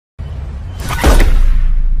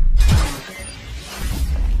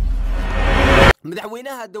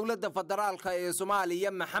madaxweynaha dawladda federaalka ee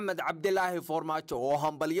Soomaaliya Maxamed Cabdilaahi Foormaajo oo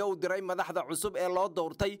Hambalyo u diray madaxda cusub ee loo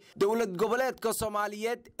doortay dawlad goboleedka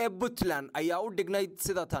Soomaaliyeed ee Puntland ayaa u dhignayd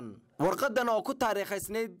sida tan warqadan oo ku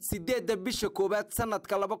taariikhaysneyd 8 bisha koobaad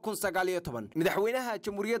sanadka 2019 madaxweynaha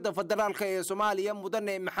jamhuuriyadda federaalka ee Soomaaliya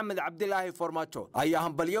mudane Maxamed Cabdilaahi Foormaajo ayaa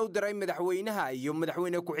Hambalyo u diray madaxweynaha iyo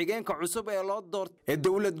madaxweyne ku-xigeenka cusub ee loo doortay ee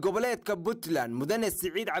dawlad goboleedka Puntland mudane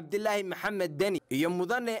Siciid Cabdilaahi Maxamed Dani iyo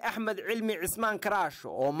mudane Axmed Cilmi Cismaan Karaash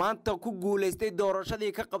oo maanta ku guuleystay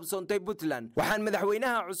doorashadii ka qabsoontay Puntland waxaan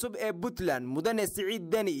madaxweynaha cusub ee Puntland mudane Siciid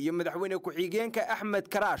Dani iyo madaxweyne ku-xigeenka Axmed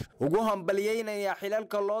Karaash ugu hambalyeynaya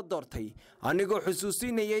xilalka loo doortay anigoo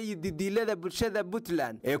xusuusinayay didiilada bulshada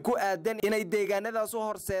Puntland ee ku aadan inay deegaanadaas u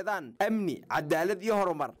horseedaan amni cadaalad iyo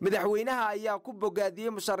horumar madaxweynaha ayaa ku bogaadiyay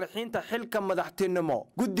musharaxiinta xilka madaxtinimo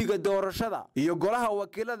guddiga doorashada iyo golaha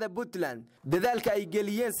wakiilada Puntland dadaalka ay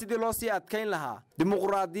geliyeen sidii loo sii adkeyn lahaa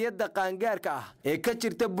dimuqraadiyadda qaangaarka ah ee ka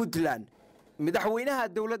jirta Puntland madaxweynaha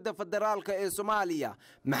dawladda federaalka ee Soomaaliya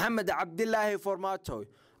Maxamed Cabdilaahi Foormaajo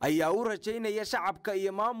ayaa u rajaynaya shacabka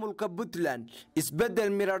iyo maamulka Puntland isbedel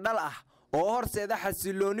miro dhal ah oo horseeda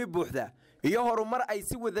xasilooni buuxda iyo horumar ay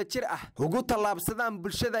si wada jir ah ugu talaabsadaan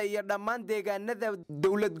bulshada iyo dhammaan deegaanada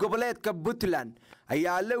dawlad goboleedka Puntland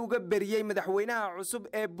ayaa la uga beriyay madaxweynaha cusub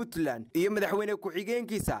ee Puntland iyo madaxweyne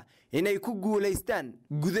ku-xigeenkiisa inay ku guuleystaan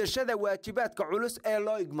gudashada waajibaadka culus ee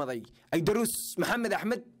loo igmaday ay daruus Maxamed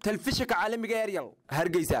Axmed telefishinka caalamiga Eryal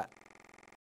Hargeysa